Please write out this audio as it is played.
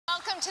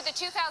welcome to the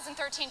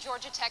 2013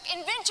 Georgia Tech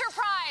InVenture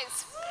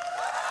Prize.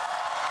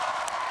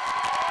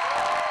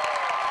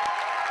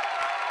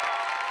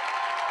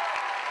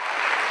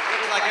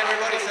 Looks like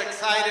everybody's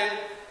excited.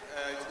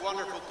 It's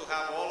wonderful to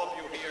have all of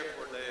you here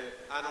for the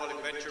annual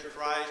InVenture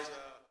Prize.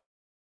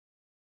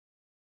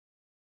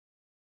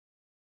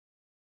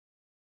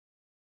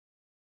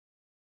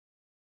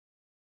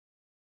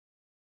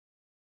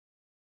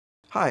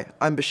 Hi,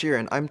 I'm Bashir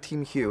and I'm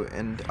Team Hugh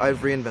and I've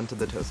reinvented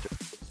the toaster.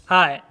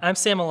 Hi, I'm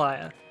Sam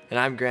Alaya. And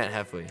I'm Grant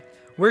Heffley.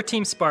 We're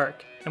Team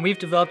Spark, and we've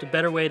developed a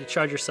better way to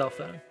charge your cell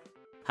phone.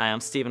 Hi,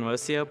 I'm Stephen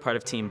Wosio, part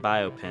of Team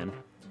BioPin.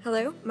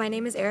 Hello, my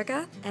name is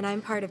Erica, and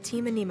I'm part of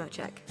Team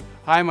AnemoCheck.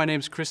 Hi, my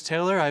name's Chris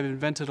Taylor. I've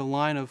invented a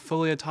line of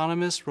fully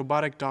autonomous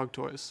robotic dog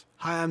toys.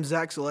 Hi, I'm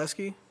Zach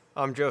Zaleski.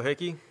 I'm Joe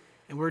Hickey.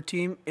 And we're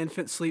Team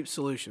Infant Sleep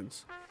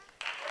Solutions.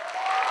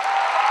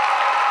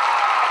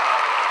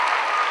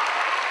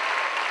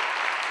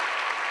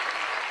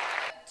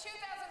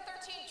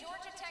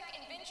 Georgia Tech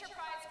InVenture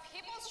Prize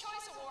People's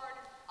Choice Award,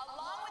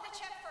 along with a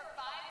check for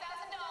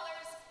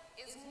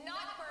 $5,000, is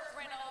not Burt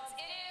Reynolds,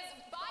 it is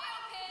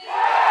BioPin.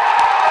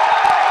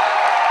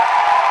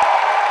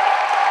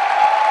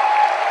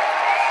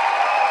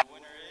 The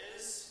winner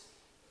is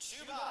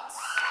Chubots.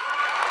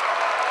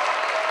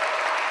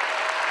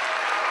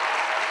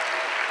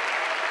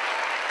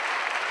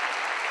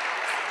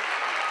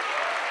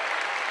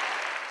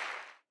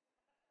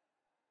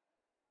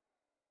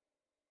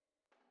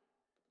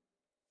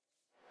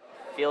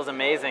 Feels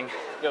amazing.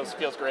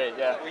 Feels great,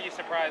 yeah. Were you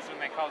surprised when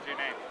they called your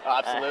name?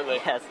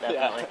 Absolutely. Yes,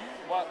 definitely.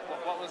 Yeah.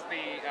 What was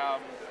the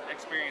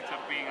experience of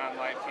being on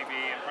live TV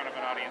in front of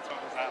an audience?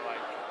 What was that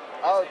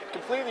like?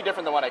 Completely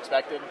different than what I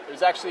expected. It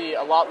was actually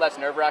a lot less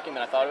nerve-wracking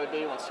than I thought it would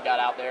be once you got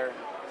out there. It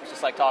was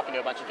just like talking to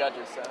a bunch of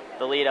judges. So.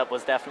 The lead-up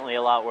was definitely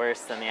a lot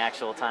worse than the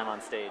actual time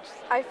on stage.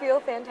 I feel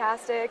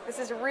fantastic. This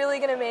is really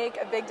going to make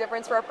a big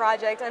difference for our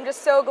project. I'm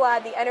just so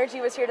glad the energy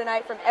was here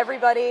tonight from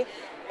everybody,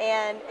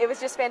 and it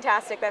was just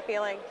fantastic, that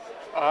feeling.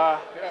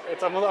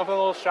 I'm a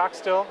little shocked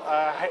still.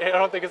 I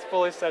don't think it's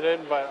fully set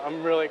in, but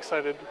I'm really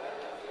excited.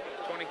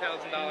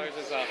 $20,000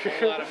 is a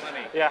whole lot of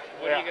money. Yeah.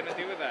 What are you going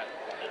to do with that?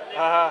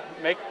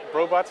 Make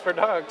robots for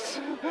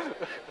dogs.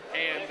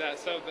 And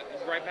so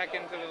right back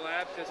into the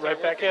lab to start Right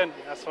back working?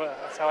 in.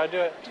 That's how I do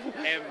it.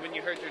 And when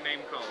you heard your name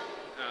called,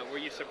 were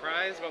you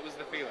surprised? What was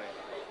the feeling?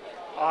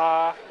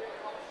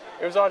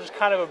 It was all just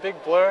kind of a big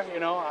blur, you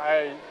know.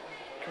 I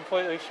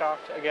completely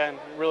shocked. Again,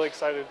 really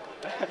excited.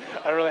 I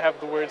don't really have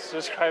the words to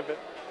describe it.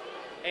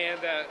 And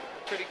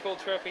pretty cool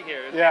trophy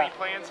here. Is yeah. there any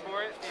plans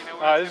for it? Do you know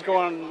where this is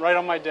going right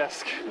on my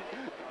desk.